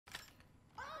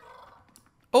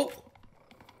Oh!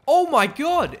 Oh my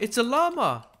god! It's a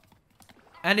llama!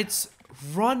 And it's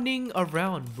running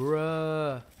around,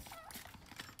 bruh.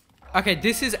 Okay,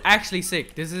 this is actually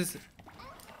sick. This is...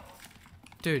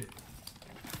 Dude.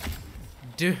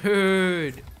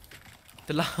 Dude.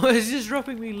 The llama is just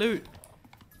dropping me loot.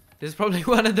 This is probably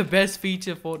one of the best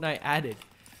features Fortnite added.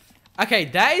 Okay,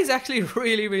 that is actually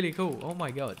really, really cool. Oh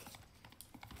my god.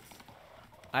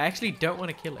 I actually don't want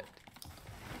to kill it.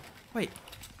 Wait.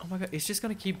 Oh my god, it's just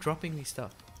going to keep dropping me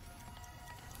stuff.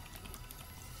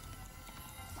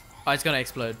 Oh, it's going to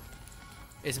explode.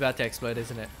 It's about to explode,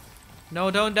 isn't it?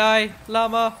 No, don't die,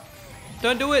 llama.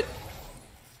 Don't do it.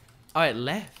 Oh, it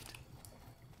left.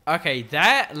 Okay,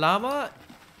 that llama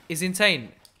is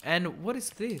insane. And what is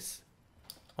this?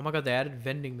 Oh my god, they added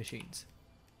vending machines.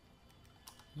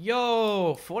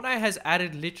 Yo, Fortnite has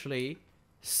added literally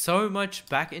so much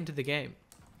back into the game.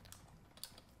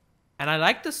 And I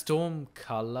like the storm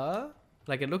color.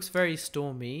 Like, it looks very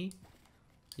stormy.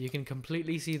 You can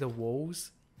completely see the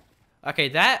walls. Okay,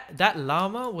 that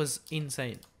llama was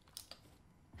insane.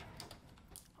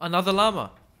 Another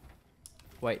llama.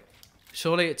 Wait.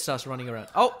 Surely it starts running around.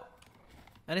 Oh!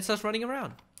 And it starts running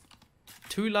around.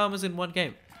 2 llamas in one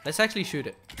game. Let's actually shoot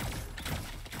it.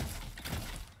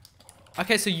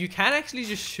 Okay, so you can actually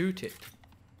just shoot it.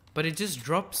 But it just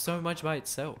drops so much by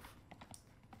itself.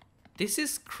 This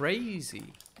is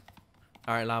crazy.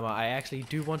 Alright, llama. I actually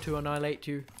do want to annihilate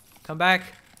you. Come back.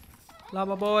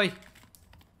 Llama boy.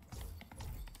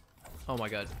 Oh my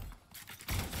god.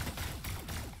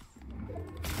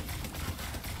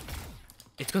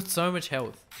 It's got so much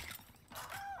health.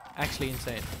 Actually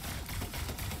insane.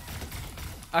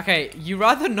 Okay, you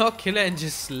rather not kill it and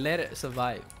just let it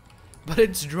survive. But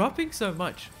it's dropping so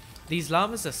much. These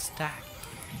llamas are stacked.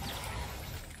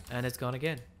 And it's gone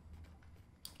again.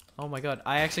 Oh my god,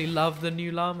 I actually love the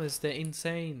new llamas. They're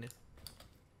insane.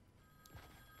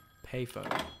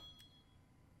 Payphone.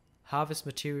 Harvest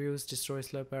materials, destroy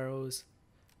slow barrels.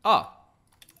 Oh!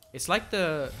 It's like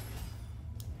the...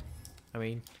 I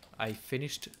mean, I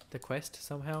finished the quest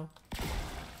somehow.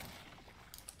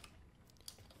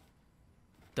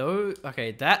 Though,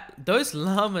 okay, those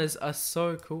llamas are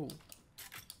so cool.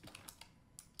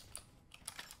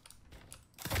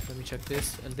 Let me check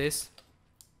this and this.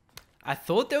 I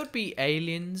thought there would be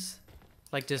aliens,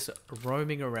 like just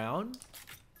roaming around,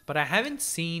 but I haven't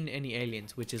seen any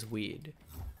aliens, which is weird.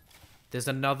 There's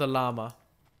another llama.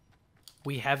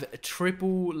 We have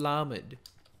triple llamaed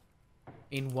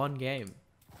in one game.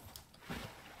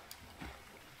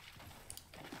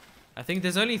 I think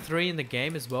there's only 3 in the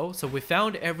game as well, so we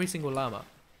found every single llama.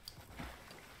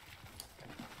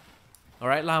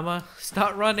 Alright, llama,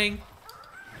 start running.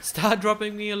 Start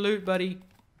dropping me a loot, buddy.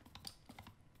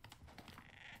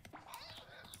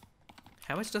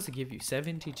 How much does it give you?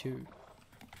 72.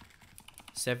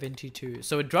 72.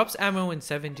 So it drops ammo in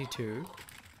 72.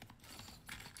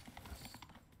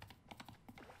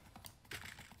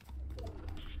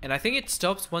 And I think it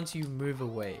stops once you move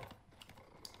away.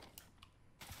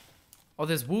 Oh,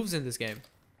 there's wolves in this game.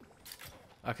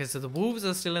 Okay, so the wolves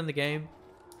are still in the game.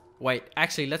 Wait,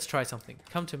 actually, let's try something.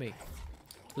 Come to me.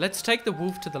 Let's take the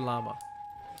wolf to the llama.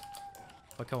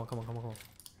 Oh, come on, come on, come on, come on.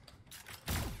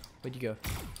 Where'd you go?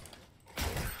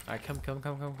 Alright, come.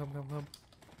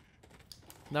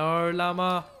 No,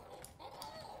 llama.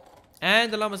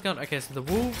 And the llama's gone. Okay, so the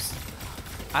wolves.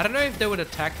 I don't know if they would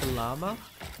attack the llama.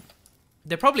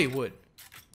 They probably would.